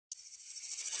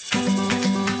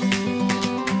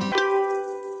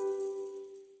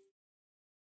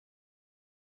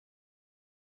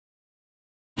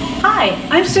Hi,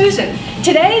 I'm Susan.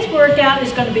 Today's workout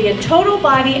is going to be a total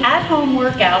body at-home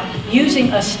workout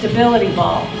using a stability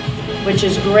ball, which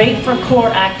is great for core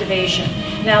activation.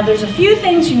 Now there's a few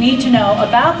things you need to know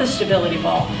about the stability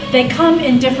ball. They come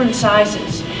in different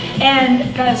sizes,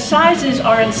 and the sizes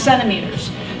are in centimeters.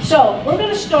 So we're going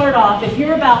to start off, if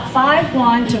you're about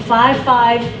 5'1" to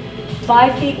 5'5",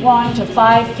 5 feet 1 to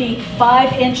 5 feet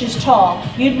 5 inches tall,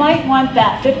 you might want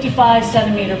that 55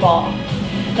 centimeter ball.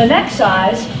 The next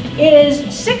size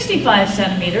is 65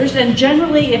 centimeters, and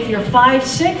generally if you're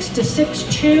 5'6" to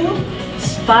 6'2",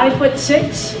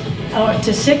 5'6" or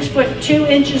to 6'2"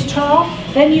 inches tall,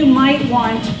 then you might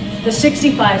want the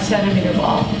 65 centimeter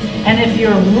ball. And if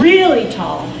you're really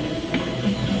tall,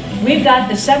 we've got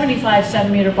the 75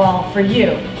 centimeter ball for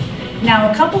you. Now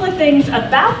a couple of things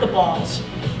about the balls.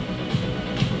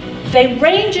 They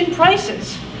range in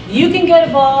prices. You can get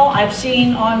a ball I've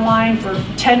seen online for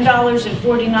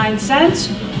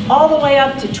 $10.49 all the way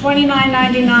up to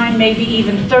 $29.99, maybe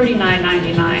even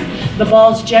 $39.99. The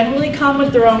balls generally come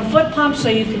with their own foot pump, so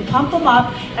you can pump them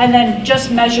up and then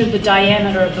just measure the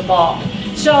diameter of the ball.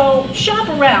 So shop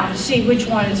around to see which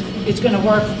one is going to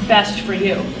work best for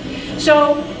you.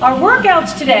 So our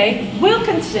workouts today will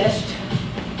consist,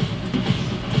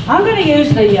 I'm going to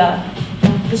use the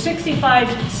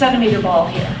 65 centimeter ball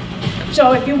here.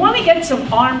 So if you want to get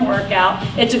some arm workout,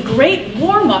 it's a great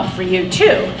warm-up for you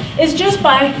too, is just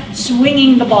by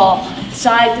swinging the ball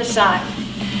side to side.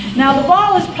 Now the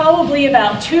ball is probably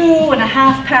about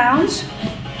 2.5 pounds,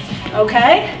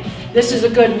 okay? This is a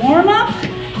good warm-up,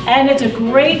 and it's a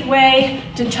great way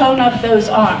to tone up those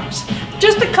arms.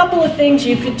 Just a couple of things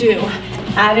you could do: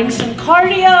 adding some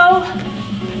cardio,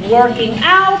 working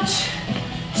out,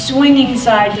 swinging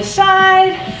side to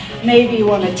side. Maybe you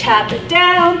want to tap it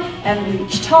down and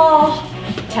reach tall,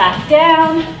 tap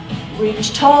down,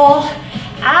 reach tall.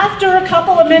 After a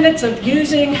couple of minutes of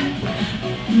using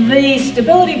the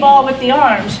stability ball with the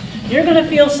arms, you're going to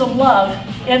feel some love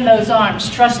in those arms.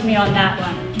 Trust me on that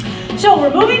one. So we're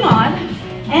moving on,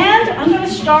 and I'm going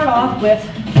to start off with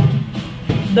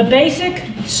the basic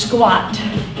squat.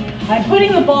 I'm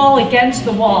putting the ball against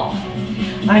the wall.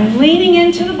 I'm leaning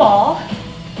into the ball.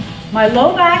 My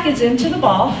low back is into the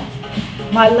ball.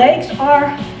 My legs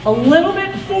are a little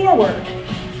bit forward.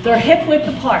 They're hip width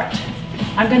apart.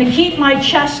 I'm going to keep my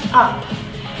chest up.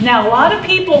 Now, a lot of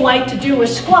people like to do a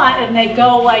squat and they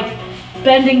go like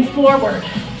bending forward.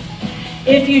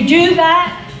 If you do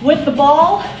that with the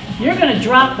ball, you're going to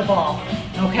drop the ball,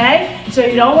 okay? So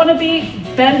you don't want to be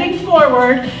bending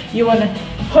forward. You want to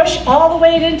push all the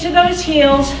weight into those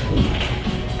heels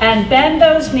and bend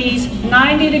those knees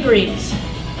 90 degrees.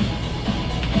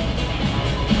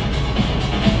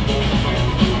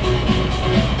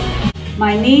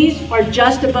 My knees are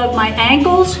just above my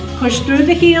ankles. Push through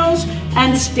the heels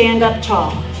and stand up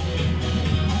tall.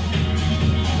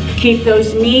 Keep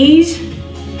those knees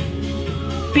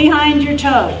behind your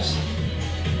toes.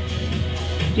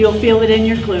 You'll feel it in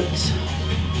your glutes.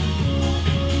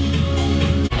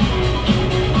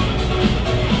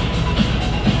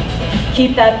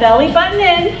 Keep that belly button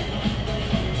in,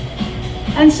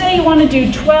 and say you want to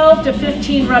do 12 to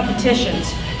 15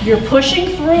 repetitions. You're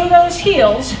pushing through those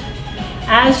heels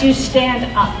as you stand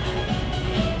up.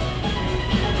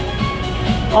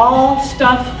 All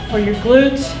stuff for your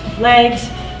glutes, legs,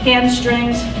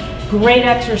 hamstrings. Great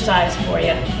exercise for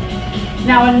you.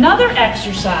 Now another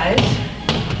exercise,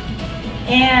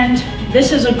 and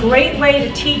this is a great way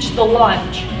to teach the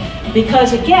lunge,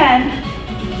 because again,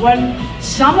 when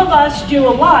some of us do a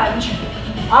lunge,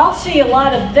 I'll see a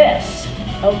lot of this,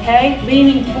 okay?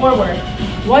 Leaning forward.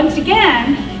 Once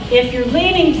again, if you're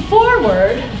leaning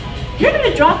forward, you're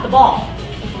going to drop the ball.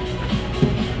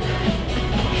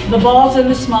 The ball's in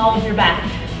the small of your back.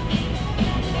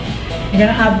 You're going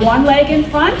to have one leg in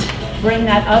front, bring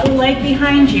that other leg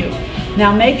behind you.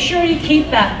 Now make sure you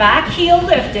keep that back heel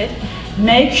lifted.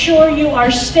 Make sure you are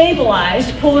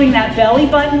stabilized, pulling that belly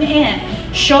button in.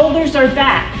 Shoulders are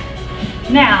back.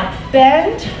 Now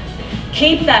bend,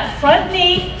 keep that front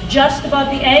knee just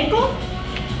above the ankle,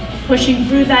 pushing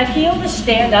through that heel to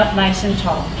stand up nice and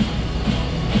tall.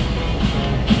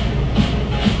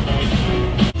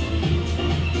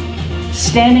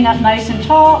 Standing up nice and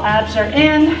tall, abs are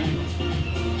in.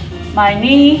 My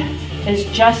knee is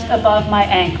just above my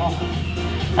ankle.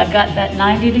 I've got that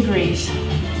 90 degrees.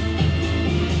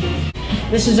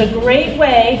 This is a great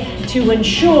way to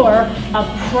ensure a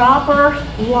proper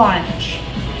lunge.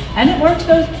 And it works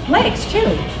those legs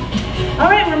too. All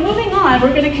right, we're moving on.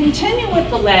 We're going to continue with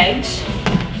the legs.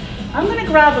 I'm going to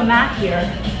grab a mat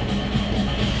here.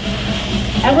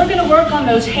 And we're going to work on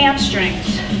those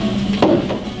hamstrings.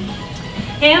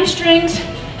 hamstrings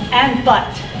and butt.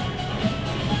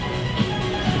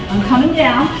 I'm coming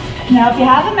down. Now if you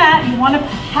have a mat, you want to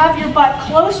have your butt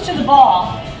close to the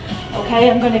ball.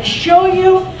 Okay, I'm going to show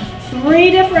you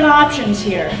 3 different options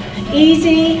here.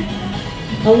 Easy,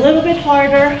 a little bit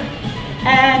harder,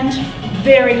 and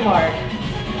very hard.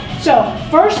 So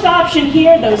first option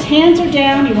here, those hands are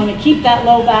down. You want to keep that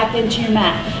low back into your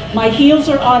mat. My heels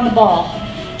are on the ball.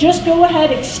 Just go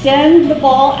ahead, extend the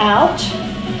ball out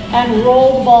and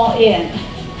roll the ball in.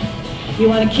 You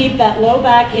want to keep that low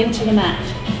back into the mat.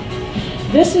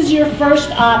 This is your first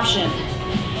option.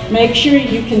 Make sure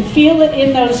you can feel it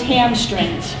in those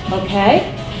hamstrings,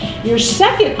 okay? Your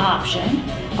second option,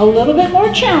 a little bit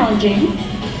more challenging,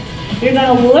 you're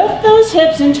going to lift those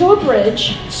hips into a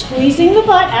bridge, squeezing the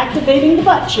butt, activating the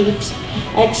butt cheeks,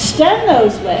 extend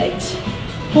those legs,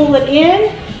 pull it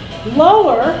in,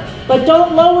 lower, but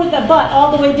don't lower the butt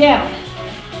all the way down.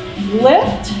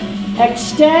 Lift,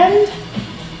 extend,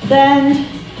 bend,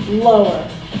 lower.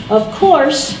 Of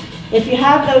course, if you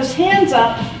have those hands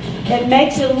up, it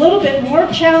makes it a little bit more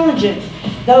challenging.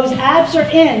 Those abs are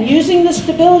in. Using the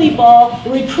stability ball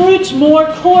recruits more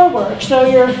core work, so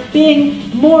you're being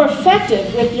more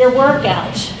effective with your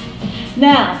workouts.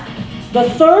 Now, the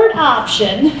third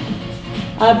option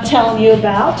I'm telling you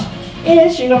about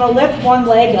is you're going to lift one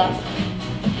leg up.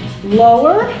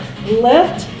 Lower,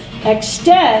 lift,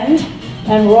 extend,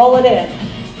 and roll it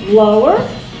in. Lower,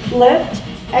 lift,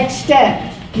 extend.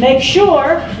 Make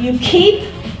sure you keep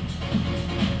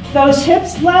those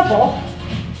hips level.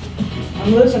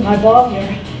 I'm losing my ball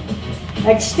here.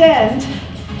 Extend,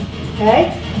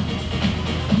 okay?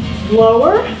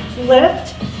 Lower,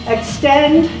 lift,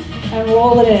 extend, and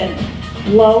roll it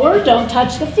in. Lower, don't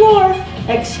touch the floor.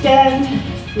 Extend,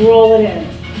 roll it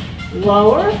in.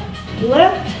 Lower,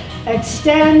 lift,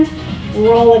 extend,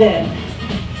 roll it in.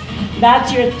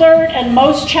 That's your third and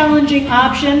most challenging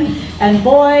option, and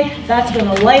boy, that's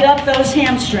going to light up those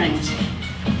hamstrings.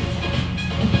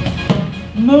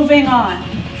 Moving on.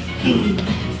 I'm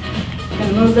going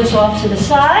to move this off to the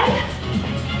side.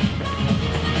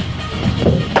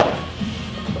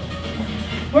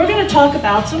 We're going to talk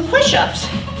about some push-ups.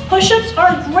 Push-ups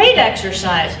are a great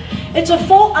exercise. It's a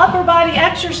full upper body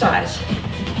exercise.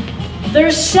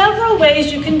 There's several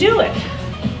ways you can do it.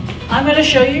 I'm going to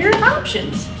show you your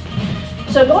options.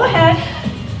 So go ahead.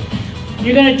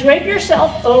 You're going to drape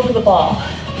yourself over the ball.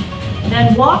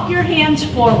 Then walk your hands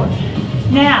forward.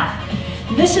 Now,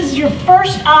 this is your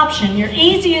first option, your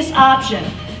easiest option.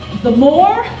 The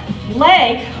more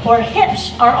leg or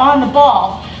hips are on the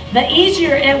ball, the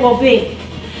easier it will be.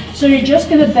 So you're just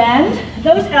going to bend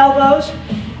those elbows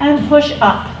and push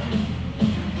up.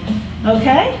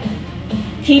 Okay?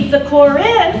 Keep the core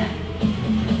in.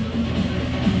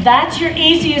 That's your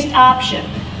easiest option.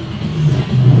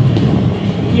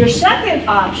 Your second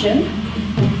option,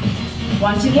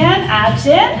 once again, abs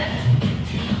in.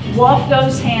 Walk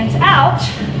those hands out.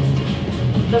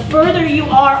 The further you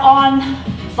are on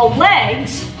the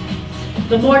legs,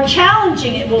 the more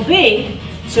challenging it will be.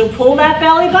 So pull that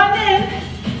belly button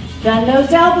in, bend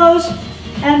those elbows,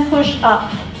 and push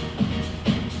up.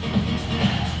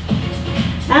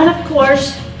 And of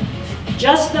course,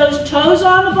 just those toes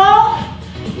on the ball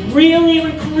really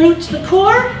recruits the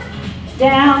core.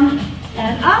 Down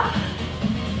and up,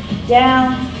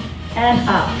 down and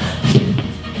up.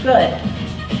 Good.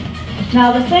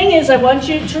 Now the thing is I want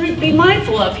you to be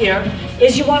mindful of here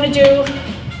is you want to do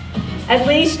at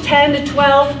least 10 to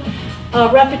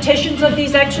 12 repetitions of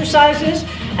these exercises,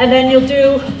 and then you'll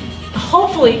do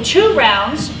hopefully 2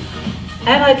 rounds,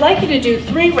 and I'd like you to do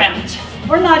 3 rounds.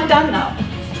 We're not done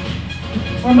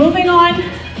though. We're moving on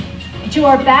to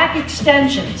our back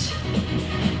extensions.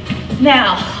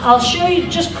 Now, I'll show you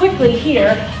just quickly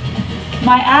here.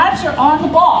 My abs are on the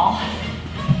ball.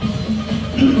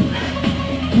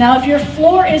 Now, if your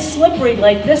floor is slippery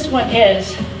like this one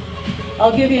is,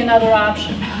 I'll give you another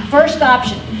option. First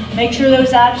option, make sure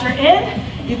those abs are in.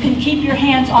 You can keep your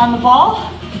hands on the ball,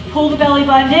 pull the belly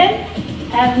button in,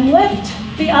 and lift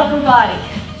the upper body.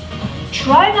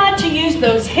 Try not to use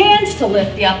those hands to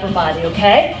lift the upper body,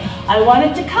 okay? I want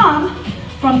it to come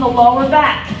from the lower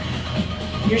back.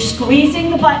 You're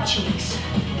squeezing the butt cheeks,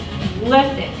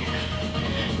 lifting.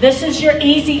 This is your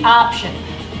easy option.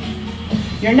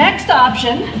 Your next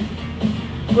option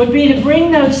would be to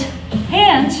bring those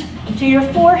hands to your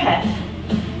forehead.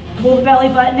 Pull the belly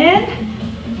button in,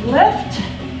 lift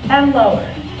and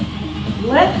lower.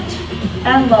 Lift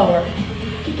and lower.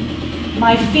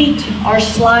 My feet are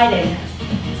sliding.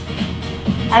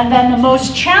 And then the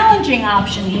most challenging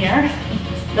option here,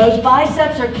 those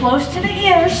biceps are close to the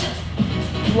ears,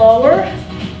 lower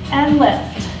and lift.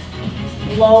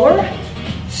 lower,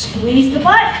 squeeze the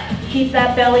butt, keep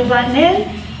that belly button in,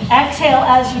 exhale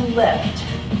as you lift.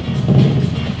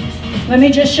 Let me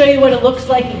just show you what it looks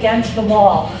like against the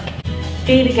wall.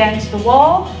 Feet against the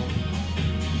wall,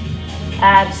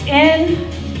 abs in,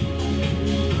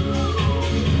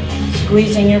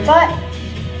 squeezing your butt.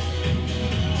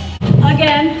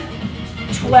 Again,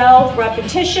 12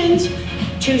 repetitions,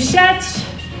 2 sets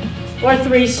or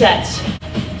 3 sets.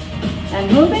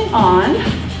 And moving on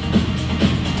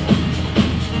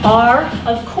are,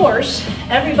 of course,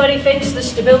 everybody thinks the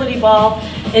stability ball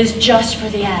is just for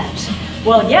the abs.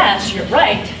 Well, yes, you're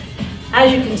right.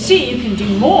 As you can see, you can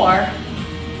do more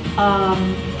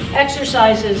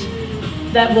exercises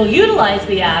that will utilize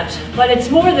the abs, but it's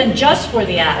more than just for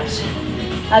the abs,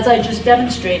 as I just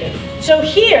demonstrated. So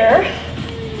here,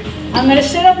 I'm going to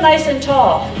sit up nice and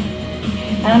tall,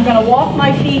 and I'm going to walk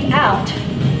my feet out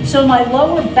so my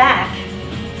lower back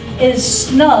is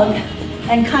snug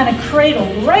and kind of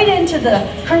cradled right into the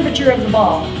curvature of the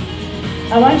ball.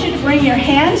 I want you to bring your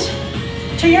hands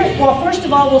to your, well, first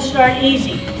of all, we'll start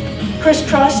easy.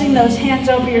 Crisscrossing those hands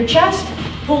over your chest,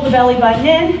 pull the belly button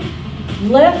in,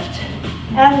 lift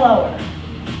and lower.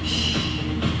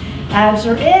 Abs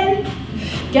are in,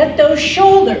 get those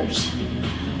shoulders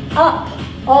up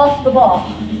off the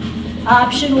ball.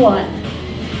 Option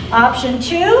 1. Option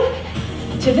 2,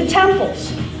 to the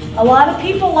temples. A lot of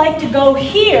people like to go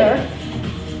here.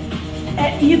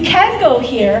 You can go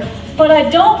here, but I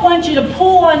don't want you to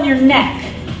pull on your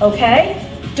neck, okay?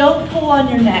 Don't pull on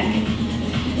your neck.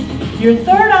 Your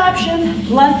third option,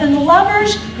 lengthen the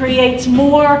levers, creates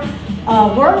more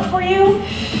work for you.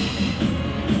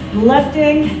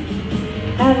 Lifting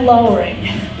and lowering.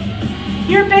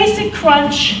 Your basic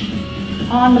crunch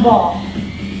on the ball.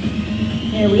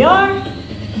 Here we are.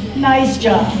 Nice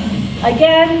job.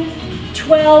 Again,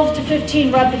 12 to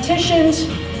 15 repetitions,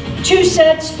 2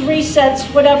 sets, 3 sets,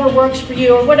 whatever works for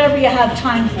you or whatever you have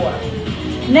time for.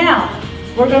 Now,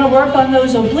 we're going to work on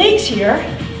those obliques here.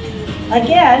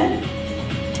 Again,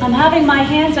 I'm having my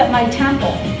hands at my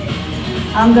temple.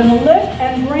 I'm going to lift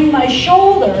and bring my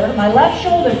shoulder, my left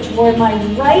shoulder, toward my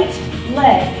right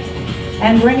leg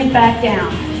and bring it back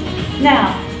down.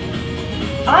 Now,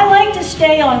 I like to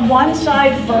stay on one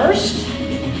side first,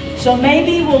 so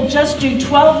maybe we'll just do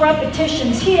 12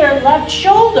 repetitions here, left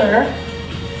shoulder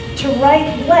to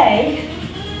right leg,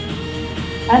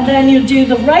 and then you do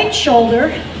the right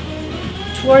shoulder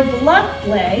toward the left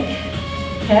leg,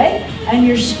 okay? And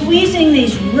you're squeezing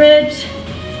these ribs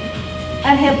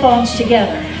and hip bones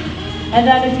together. And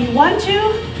then if you want to,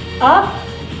 up,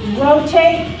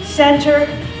 rotate, center,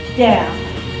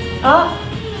 down. Up,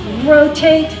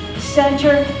 rotate,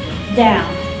 center,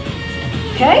 down.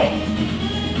 Okay?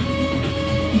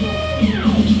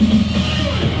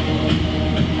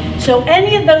 So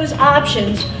any of those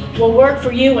options will work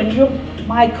for you, and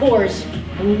my core is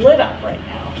lit up right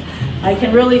now. I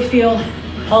can really feel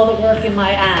all the work in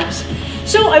my abs.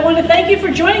 So I want to thank you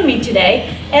for joining me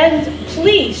today, and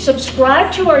please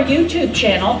subscribe to our YouTube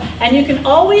channel, and you can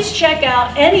always check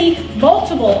out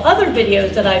multiple other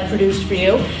videos that I've produced for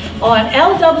you on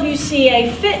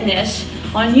LWCA Fitness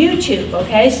on YouTube,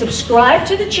 okay? Subscribe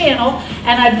to the channel,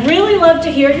 and I'd really love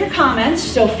to hear your comments,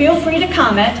 so feel free to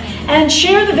comment and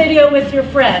share the video with your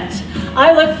friends.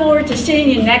 I look forward to seeing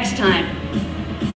you next time.